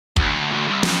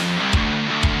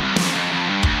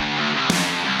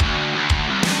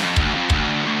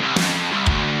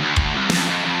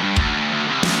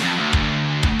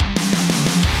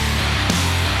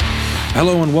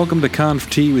Hello and welcome to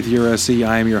ConfT with your SE.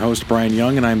 I am your host, Brian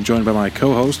Young, and I'm joined by my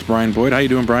co-host, Brian Boyd. How you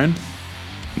doing, Brian?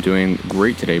 I'm doing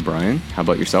great today, Brian. How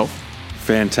about yourself?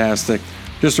 Fantastic.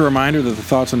 Just a reminder that the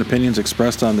thoughts and opinions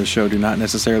expressed on this show do not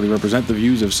necessarily represent the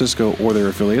views of Cisco or their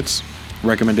affiliates.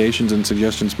 Recommendations and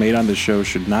suggestions made on this show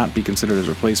should not be considered as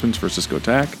replacements for Cisco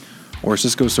TAC or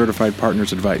Cisco Certified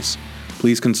Partners advice.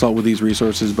 Please consult with these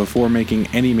resources before making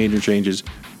any major changes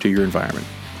to your environment.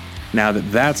 Now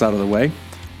that that's out of the way,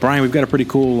 Brian, we've got a pretty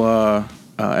cool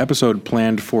episode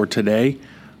planned for today.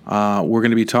 We're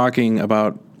going to be talking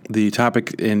about the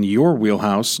topic in your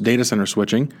wheelhouse, data center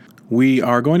switching. We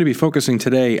are going to be focusing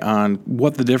today on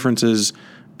what the differences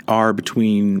are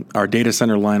between our data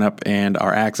center lineup and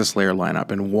our access layer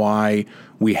lineup, and why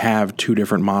we have two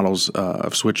different models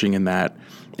of switching in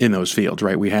those fields.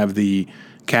 Right? We have the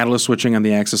Catalyst switching on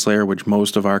the access layer, which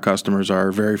most of our customers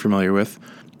are very familiar with.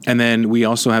 And then we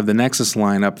also have the Nexus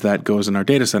lineup that goes in our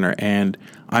data center. And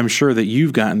I'm sure that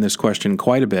you've gotten this question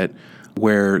quite a bit,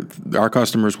 where our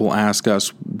customers will ask us,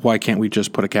 why can't we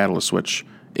just put a Catalyst switch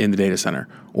in the data center?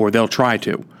 Or they'll try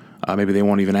to. Maybe they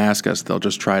won't even ask us. They'll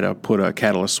just try to put a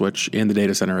Catalyst switch in the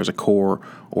data center as a core,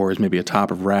 or as maybe a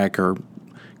top of rack, or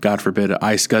God forbid, an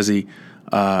iSCSI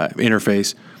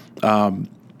interface.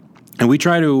 And we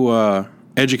try to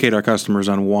educate our customers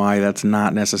on why that's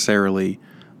not necessarily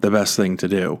the best thing to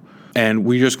do. And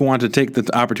we just want to take the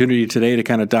opportunity today to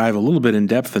kind of dive a little bit in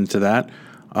depth into that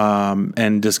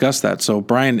and discuss that. So,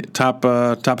 Brian, top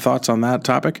thoughts on that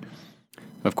topic?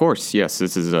 Of course, yes.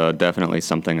 This is definitely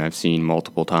something I've seen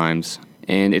multiple times.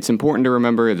 And it's important to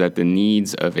remember that the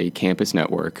needs of a campus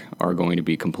network are going to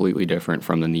be completely different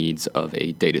from the needs of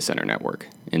a data center network.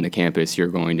 In the campus, you're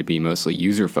going to be mostly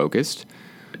user-focused,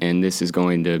 and this is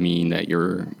going to mean that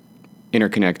you're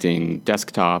interconnecting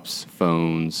desktops,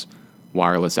 phones,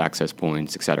 wireless access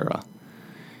points, etc.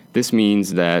 This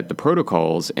means that the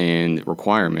protocols and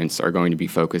requirements are going to be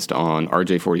focused on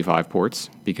RJ45 ports,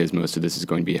 because most of this is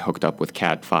going to be hooked up with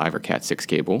Cat5 or Cat6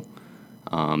 cable.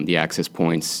 The access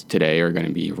points today are going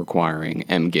to be requiring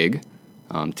mGig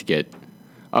to get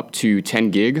up to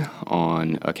 10 gig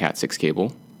on a Cat6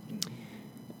 cable,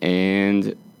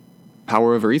 and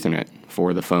power over Ethernet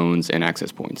for the phones and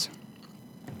access points.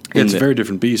 It's a very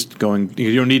different beast going.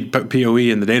 You don't need PoE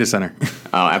in the data center.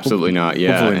 Oh, absolutely not.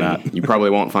 Yeah. Hopefully not. You probably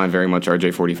won't find very much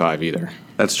RJ45 either.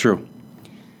 That's true.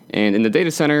 And in the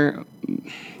data center,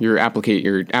 your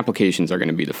applications are going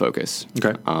to be the focus.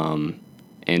 Okay.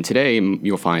 And today,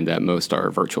 you'll find that most are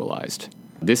virtualized.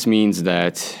 This means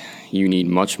that you need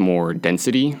much more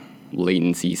density,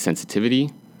 latency sensitivity,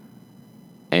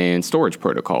 and storage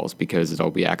protocols, because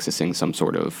it'll be accessing some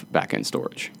sort of backend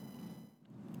storage.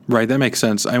 Right, that makes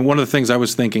sense. And one of the things I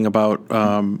was thinking about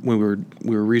when we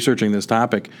were researching this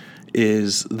topic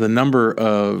is the number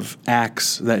of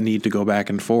ACKs that need to go back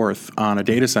and forth on a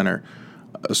data center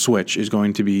switch is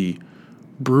going to be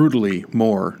brutally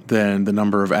more than the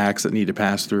number of ACKs that need to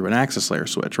pass through an access layer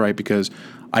switch, right? Because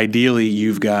ideally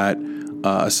you've got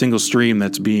a single stream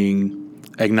that's being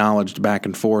acknowledged back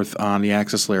and forth on the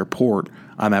access layer port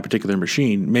on that particular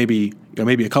machine, maybe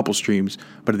a couple streams,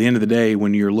 but at the end of the day,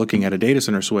 when you're looking at a data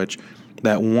center switch,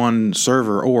 that one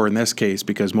server, or in this case,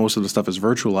 because most of the stuff is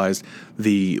virtualized,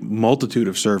 the multitude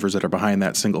of servers that are behind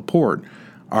that single port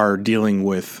are dealing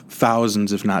with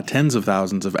thousands, if not tens of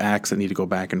thousands of ACKs that need to go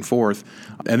back and forth.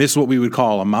 And this is what we would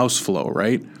call a mouse flow,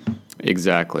 right?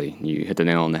 Exactly. You hit the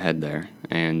nail on the head there.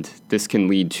 And this can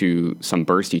lead to some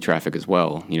bursty traffic as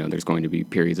well. There's going to be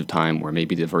periods of time where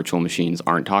maybe the virtual machines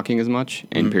aren't talking as much,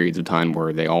 and periods of time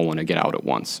where they all want to get out at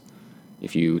once.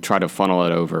 If you try to funnel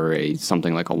it over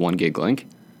something like a 1 gig link,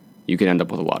 you could end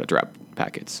up with a lot of drop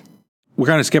packets. We're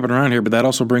kind of skipping around here, but that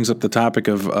also brings up the topic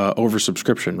of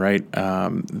oversubscription, right?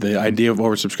 The idea of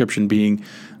oversubscription being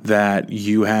that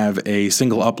you have a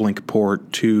single uplink port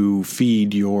to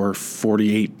feed your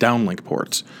 48 downlink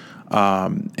ports.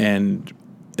 And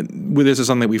this is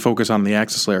something that we focus on the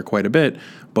access layer quite a bit,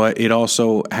 but it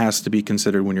also has to be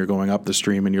considered when you're going up the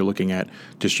stream and you're looking at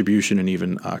distribution and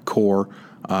even core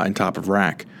and top of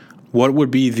rack. What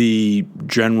would be the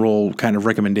general kind of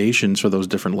recommendations for those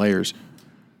different layers?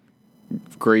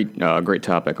 Great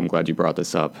topic. I'm glad you brought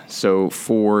this up. So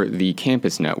for the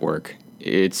campus network,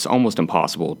 it's almost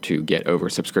impossible to get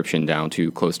oversubscription down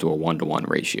to close to a 1-to-1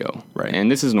 ratio. Right. And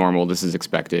this is normal, this is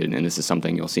expected, and this is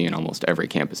something you'll see in almost every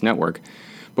campus network.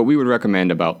 But we would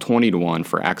recommend about 20-to-1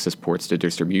 for access ports to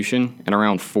distribution and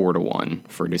around 4-to-1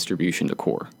 for distribution to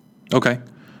core. Okay.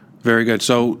 Very good.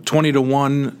 So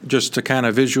 20-to-1, just to kind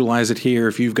of visualize it here,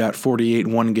 if you've got 48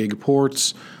 1 gig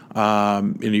ports,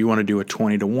 and you want to do a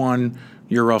 20-to-1,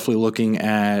 you're roughly looking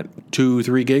at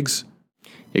 2-3 gigs?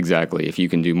 Exactly. If you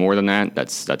can do more than that,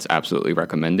 that's absolutely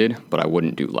recommended, but I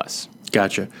wouldn't do less.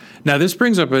 Gotcha. Now, this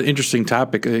brings up an interesting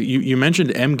topic. You mentioned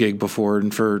MGig before,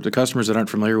 and for the customers that aren't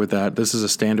familiar with that, this is a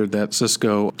standard that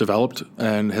Cisco developed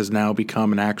and has now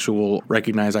become an actual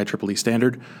recognized IEEE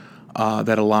standard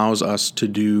that allows us to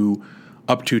do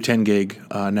up to 10 gig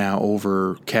now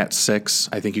over Cat 6.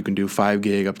 I think you can do 5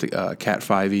 gig up to Cat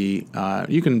 5e.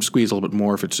 You can squeeze a little bit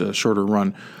more if it's a shorter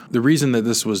run. The reason that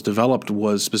this was developed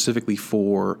was specifically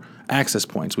for access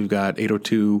points. We've got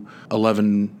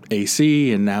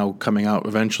 802.11ac, and now coming out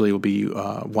eventually will be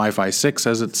Wi-Fi 6,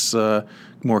 as it's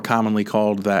more commonly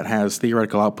called, that has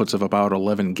theoretical outputs of about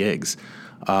 11 gigs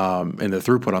in the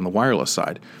throughput on the wireless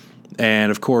side.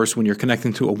 And of course, when you're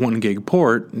connecting to a 1 gig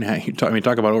port, now talk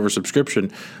about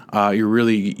oversubscription.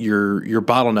 Your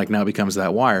bottleneck now becomes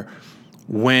that wire.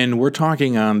 When we're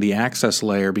talking on the access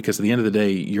layer, because at the end of the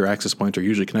day, your access points are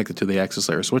usually connected to the access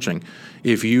layer switching.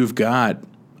 If you've got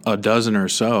a dozen or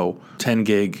so 10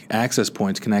 gig access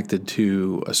points connected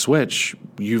to a switch,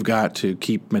 you've got to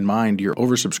keep in mind your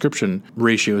oversubscription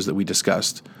ratios that we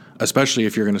discussed, especially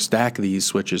if you're going to stack these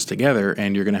switches together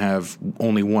and you're going to have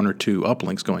only 1 or 2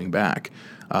 uplinks going back.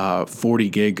 40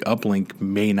 gig uplink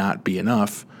may not be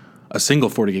enough. A single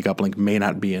 40 gig uplink may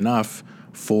not be enough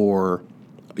for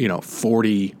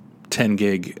 40 10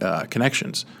 gig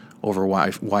connections over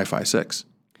Wi-Fi 6.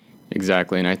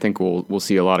 Exactly, and I think we'll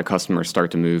see a lot of customers start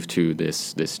to move to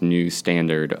this new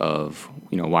standard of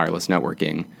wireless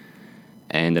networking.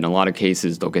 And in a lot of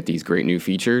cases, they'll get these great new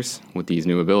features with these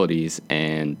new abilities,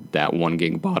 and that 1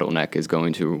 gig bottleneck is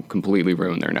going to completely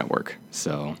ruin their network.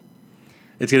 So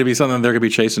it's going to be something they're going to be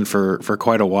chasing for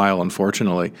quite a while,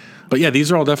 unfortunately. But yeah, these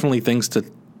are all definitely things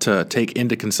to take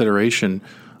into consideration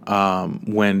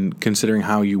when considering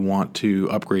how you want to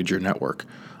upgrade your network.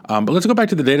 But let's go back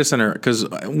to the data center, because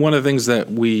one of the things that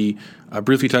we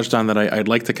briefly touched on that I'd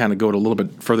like to kind of go a little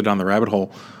bit further down the rabbit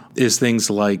hole is things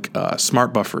like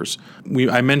smart buffers.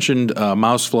 I mentioned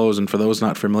mouse flows, and for those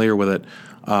not familiar with it,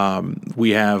 we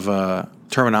have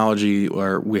terminology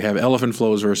where we have elephant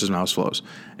flows versus mouse flows,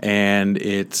 and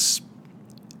it's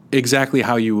exactly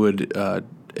how you would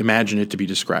imagine it to be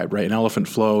described, right? An elephant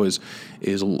flow is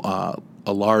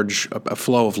a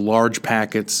flow of large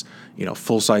packets,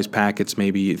 full-size packets.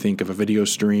 Maybe you think of a video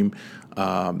stream,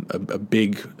 a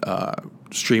big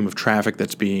stream of traffic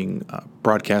that's being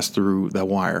broadcast through the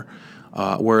wire,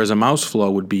 whereas a mouse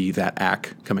flow would be that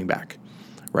ACK coming back,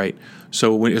 right?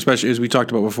 So especially as we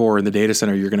talked about before in the data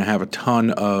center, you're going to have a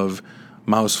ton of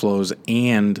mouse flows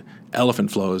and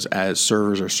elephant flows as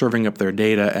servers are serving up their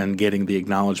data and getting the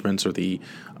acknowledgments or the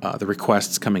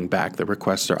requests coming back. The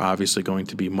requests are obviously going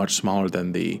to be much smaller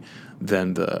than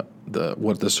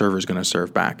what the server is going to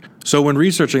serve back. So when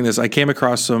researching this, I came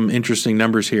across some interesting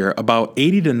numbers here. About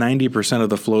 80 to 90% of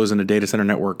the flows in a data center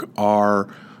network are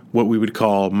what we would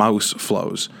call mouse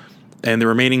flows, and the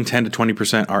remaining 10 to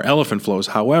 20% are elephant flows.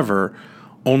 However,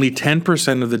 only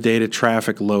 10% of the data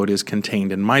traffic load is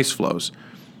contained in mice flows.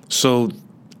 So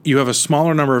you have a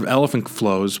smaller number of elephant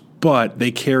flows, but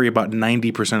they carry about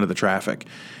 90% of the traffic.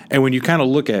 And when you kind of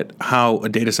look at how a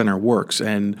data center works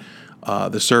and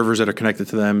the servers that are connected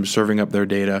to them serving up their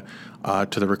data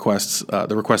to the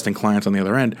requesting clients on the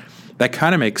other end, that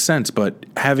kind of makes sense. But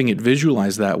having it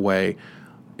visualized that way,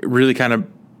 it really kind of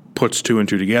puts 2 and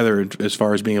 2 together as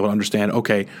far as being able to understand,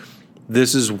 okay,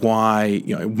 this is why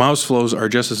mouse flows are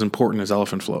just as important as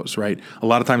elephant flows, right? A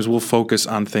lot of times we'll focus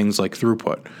on things like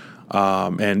throughput.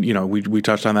 And we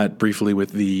touched on that briefly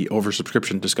with the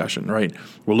oversubscription discussion, right?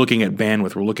 We're looking at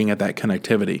bandwidth, we're looking at that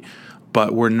connectivity,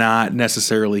 but we're not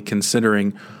necessarily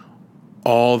considering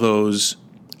all those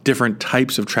different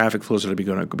types of traffic flows that are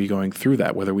going to be going through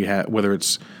that. Whether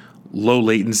it's low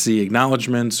latency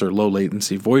acknowledgments or low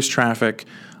latency voice traffic,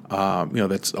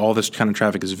 that's all this kind of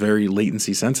traffic is very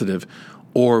latency sensitive,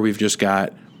 or we've just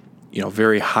got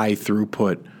very high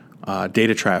throughput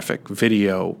data traffic,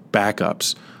 video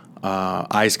backups.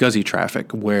 iSCSI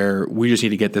traffic, where we just need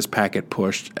to get this packet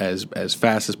pushed as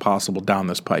fast as possible down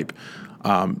this pipe.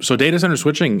 So data center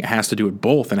switching has to do it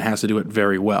both, and it has to do it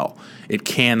very well. It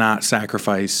cannot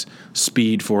sacrifice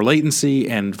speed for latency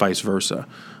and vice versa.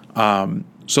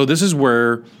 So this is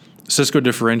where Cisco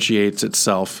differentiates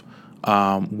itself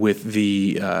with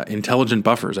the intelligent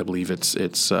buffers. I believe it's in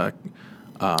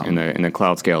the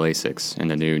Cloud Scale ASICs in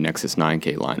the new Nexus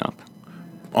 9K lineup.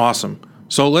 Awesome.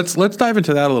 So let's dive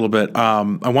into that a little bit.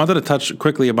 I wanted to touch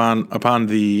quickly upon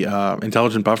the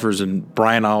intelligent buffers, and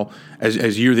Brian,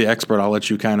 as you're the expert, I'll let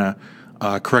you kind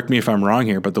of correct me if I'm wrong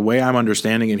here. But the way I'm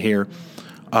understanding it here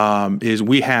is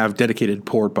we have dedicated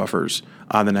port buffers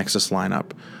on the Nexus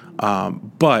lineup.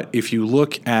 But if you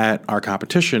look at our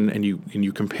competition and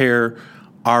you compare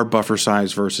our buffer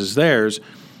size versus theirs,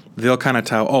 they'll kind of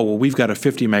tell, oh, well, we've got a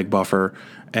 50 meg buffer,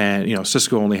 and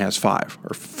Cisco only has 5,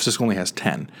 or Cisco only has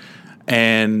 10.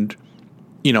 And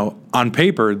on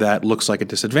paper, that looks like a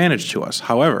disadvantage to us.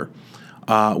 However,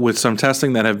 with some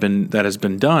testing that has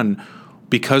been done,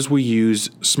 because we use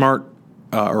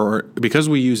because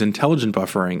we use intelligent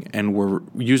buffering, and we're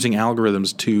using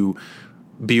algorithms to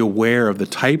be aware of the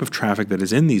type of traffic that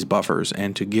is in these buffers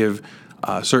and to give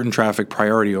certain traffic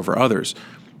priority over others,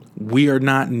 we are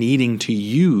not needing to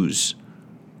use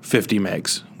 50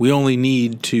 megs. We only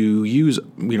need to use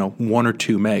 1 or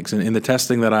 2 megs. And in the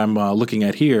testing that I'm looking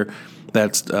at here,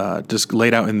 that's just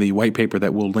laid out in the white paper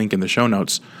that we'll link in the show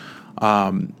notes,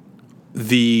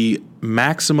 the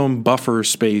maximum buffer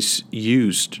space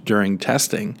used during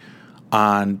testing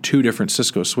on 2 different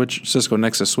Cisco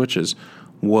Nexus switches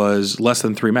was less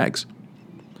than 3 megs,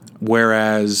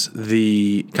 whereas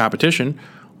the competition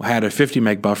had a 50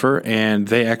 meg buffer, and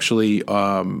they actually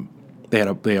they had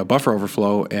a buffer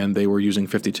overflow, and they were using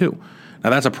 52. Now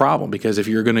that's a problem, because if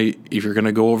you're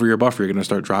gonna go over your buffer, you're gonna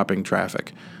start dropping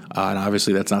traffic, and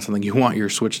obviously that's not something you want your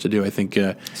switch to do. I think,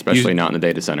 especially not in the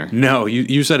data center. No,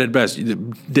 you said it best.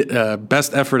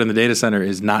 Best effort in the data center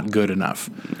is not good enough.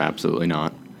 Absolutely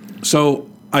not. So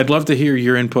I'd love to hear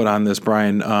your input on this,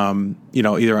 Brian.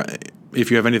 Either if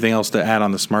you have anything else to add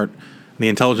on the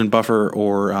intelligent buffer,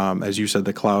 or as you said,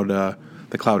 the cloud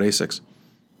ASICs.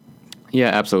 Yeah,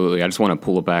 absolutely. I just want to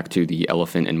pull it back to the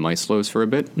elephant and mice flows for a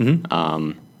bit.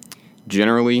 Mm-hmm.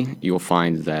 Generally, you'll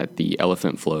find that the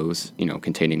elephant flows,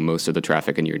 containing most of the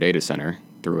traffic in your data center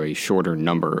through a shorter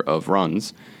number of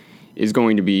runs, is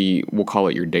going to be, we'll call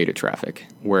it your data traffic,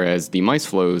 whereas the mice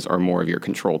flows are more of your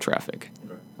control traffic.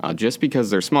 Just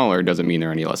because they're smaller doesn't mean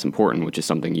they're any less important, which is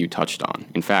something you touched on.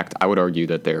 In fact, I would argue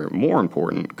that they're more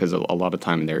important because a lot of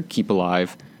time they're keep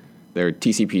alive, they're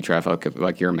TCP traffic,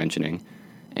 like you're mentioning,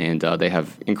 and they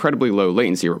have incredibly low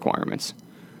latency requirements.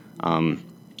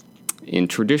 In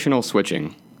traditional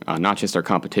switching, not just our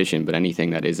competition, but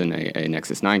anything that isn't a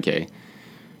Nexus 9K,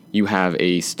 you have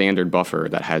a standard buffer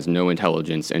that has no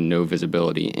intelligence and no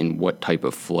visibility in what type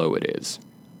of flow it is.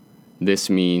 This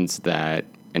means that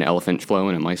an elephant flow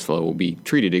and a mice flow will be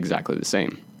treated exactly the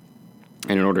same.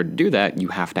 And in order to do that, you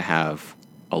have to have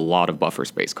a lot of buffer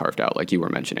space carved out, like you were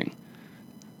mentioning.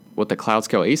 What the cloud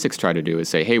scale ASICs try to do is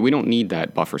say, hey, we don't need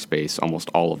that buffer space almost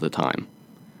all of the time.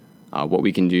 What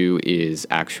we can do is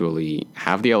actually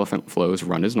have the elephant flows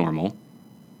run as normal.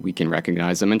 We can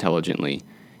recognize them intelligently.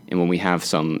 And when we have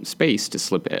some space to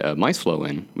slip a mice flow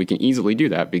in, we can easily do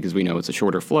that because we know it's a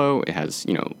shorter flow, it has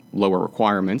lower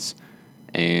requirements,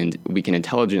 and we can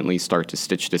intelligently start to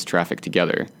stitch this traffic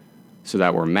together so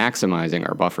that we're maximizing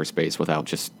our buffer space without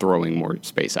just throwing more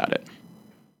space at it.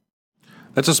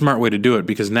 That's a smart way to do it,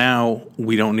 because now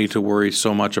we don't need to worry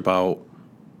so much about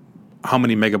how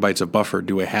many megabytes of buffer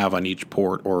do I have on each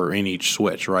port or in each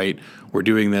switch, right? We're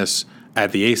doing this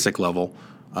at the ASIC level,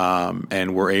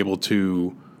 and we're able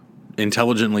to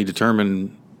intelligently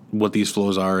determine what these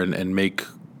flows are and make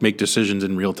decisions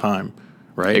in real time,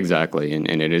 right? Exactly, and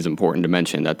it is important to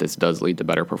mention that this does lead to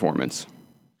better performance.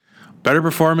 Better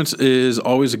performance is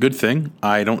always a good thing.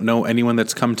 I don't know anyone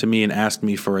that's come to me and asked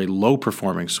me for a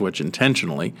low-performing switch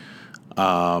intentionally,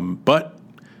 but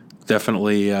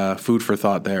definitely food for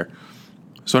thought there.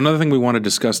 So another thing we want to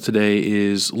discuss today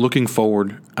is looking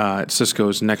forward at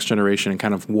Cisco's next generation and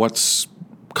kind of what's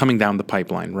coming down the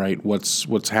pipeline, right?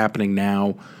 What's happening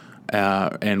now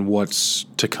and what's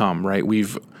to come, right?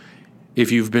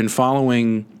 If you've been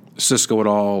following Cisco at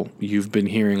all, you've been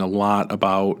hearing a lot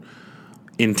about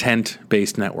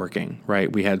intent-based networking,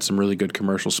 right? We had some really good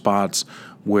commercial spots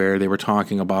where they were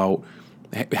talking about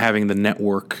having the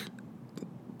network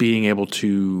being able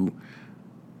to,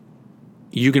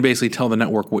 you can basically tell the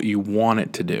network what you want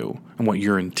it to do and what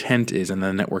your intent is, and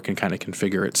the network can kind of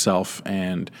configure itself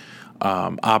and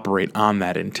operate on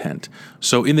that intent.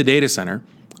 So in the data center,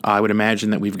 I would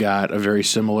imagine that we've got a very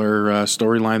similar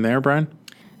storyline there, Brian?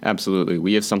 Absolutely.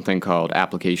 We have something called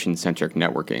application-centric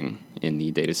networking in the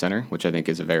data center, which I think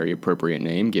is a very appropriate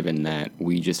name, given that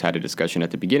we just had a discussion at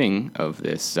the beginning of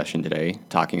this session today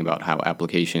talking about how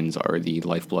applications are the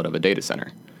lifeblood of a data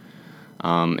center.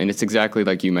 And it's exactly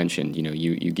like you mentioned.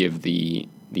 You give the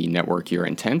network your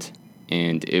intent,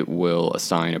 and it will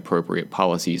assign appropriate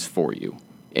policies for you.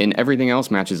 And everything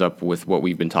else matches up with what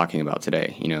we've been talking about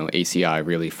today. ACI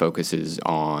really focuses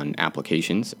on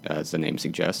applications, as the name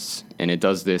suggests, and it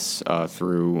does this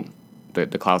through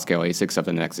the cloud scale ASICs of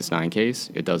the Nexus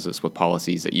 9Ks. It does this with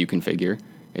policies that you configure.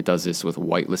 It does this with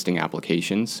whitelisting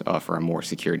applications for a more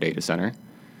secure data center.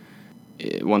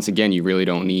 once again, you really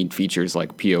don't need features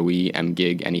like PoE,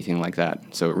 mgig, anything like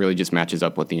that. So it really just matches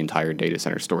up with the entire data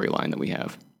center storyline that we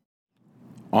have.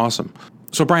 Awesome.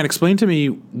 So Brian, explain to me,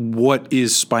 what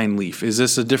is spine leaf? Is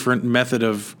this a different method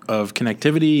of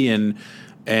connectivity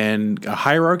and a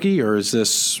hierarchy, or is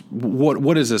this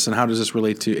what is this, and how does this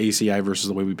relate to ACI versus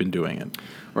the way we've been doing it?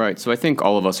 Right. So I think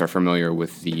all of us are familiar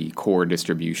with the core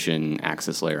distribution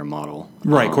access layer model.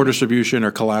 Right. Core distribution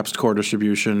or collapsed core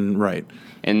distribution. Right.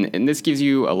 And this gives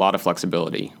you a lot of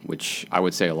flexibility, which I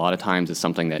would say a lot of times is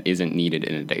something that isn't needed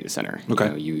in a data center.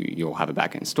 Okay. You'll have a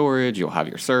backend storage, you'll have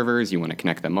your servers, you want to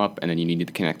connect them up, and then you need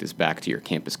to connect this back to your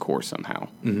campus core somehow.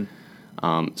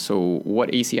 Mm-hmm. So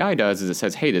what ACI does is it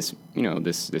says, hey,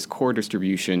 this core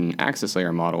distribution access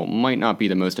layer model might not be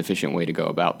the most efficient way to go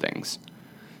about things.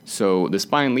 So the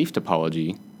spine leaf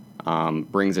topology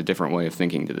brings a different way of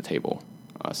thinking to the table.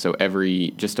 So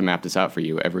just to map this out for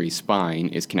you, every spine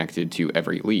is connected to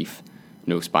every leaf.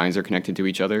 No spines are connected to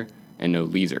each other, and no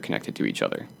leaves are connected to each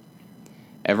other.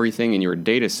 Everything in your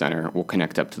data center will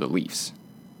connect up to the leaves.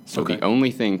 So The only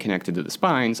thing connected to the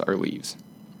spines are leaves.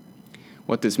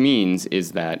 What this means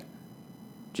is that,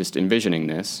 just envisioning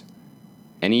this,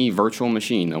 any virtual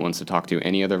machine that wants to talk to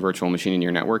any other virtual machine in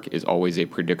your network is always a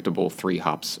predictable 3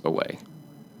 hops away.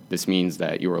 This means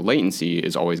that your latency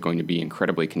is always going to be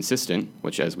incredibly consistent,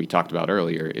 which, as we talked about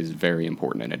earlier, is very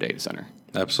important in a data center.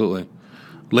 Absolutely.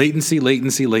 Latency.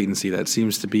 That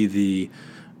seems to be the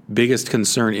biggest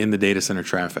concern in the data center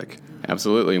traffic.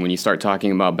 Absolutely. When you start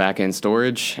talking about back-end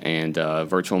storage and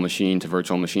virtual machine to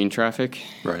virtual machine traffic,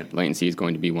 right, latency is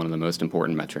going to be one of the most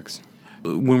important metrics.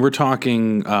 When we're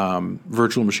talking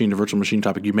virtual machine to virtual machine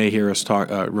topic, you may hear us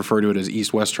refer to it as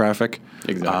east-west traffic.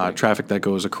 Exactly. Traffic that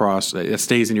goes across, it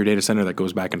stays in your data center, that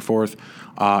goes back and forth.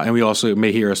 And we also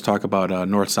may hear us talk about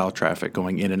north-south traffic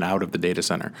going in and out of the data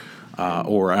center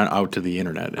or out to the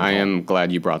internet. I am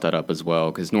glad you brought that up as well,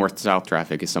 because north-south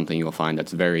traffic is something you'll find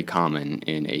that's very common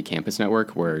in a campus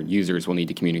network where users will need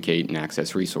to communicate and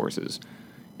access resources.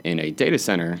 In a data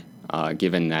center,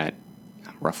 given that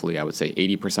roughly, I would say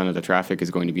 80% of the traffic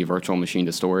is going to be virtual machine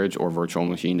to storage or virtual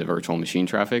machine to virtual machine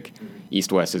traffic,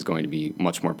 east-west is going to be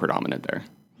much more predominant there.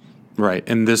 Right,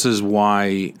 and this is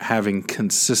why having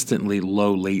consistently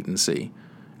low latency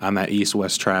on that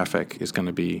east-west traffic is going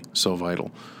to be so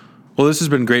vital. Well, this has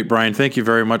been great, Brian. Thank you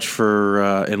very much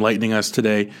for enlightening us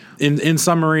today. In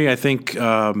summary, I think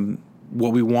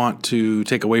what we want to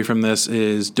take away from this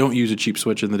is don't use a cheap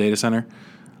switch in the data center.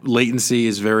 Latency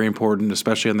is very important,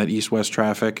 especially on that east-west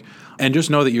traffic. And just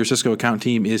know that your Cisco account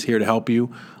team is here to help you,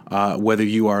 whether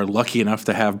you are lucky enough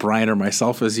to have Brian or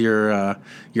myself as your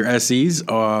SEs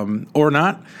or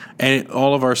not. And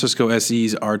all of our Cisco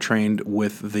SEs are trained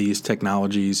with these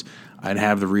technologies and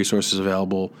have the resources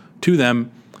available to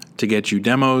them to get you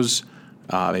demos,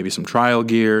 maybe some trial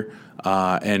gear,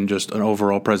 and just an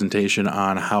overall presentation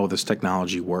on how this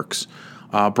technology works.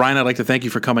 Brian, I'd like to thank you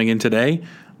for coming in today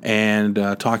and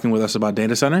talking with us about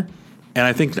data center. And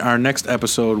I think our next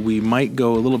episode, we might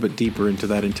go a little bit deeper into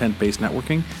that intent-based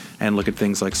networking and look at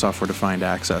things like software-defined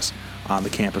access on the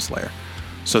campus layer.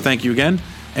 So thank you again.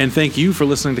 And thank you for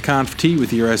listening to ConfT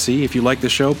with your SE. If you like the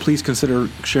show, please consider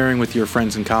sharing with your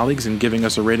friends and colleagues and giving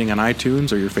us a rating on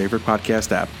iTunes or your favorite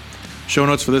podcast app. Show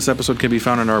notes for this episode can be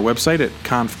found on our website at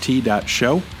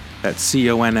conft.show. That's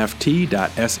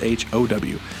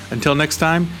conft.show. Until next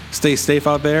time, stay safe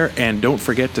out there and don't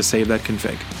forget to save that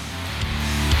config.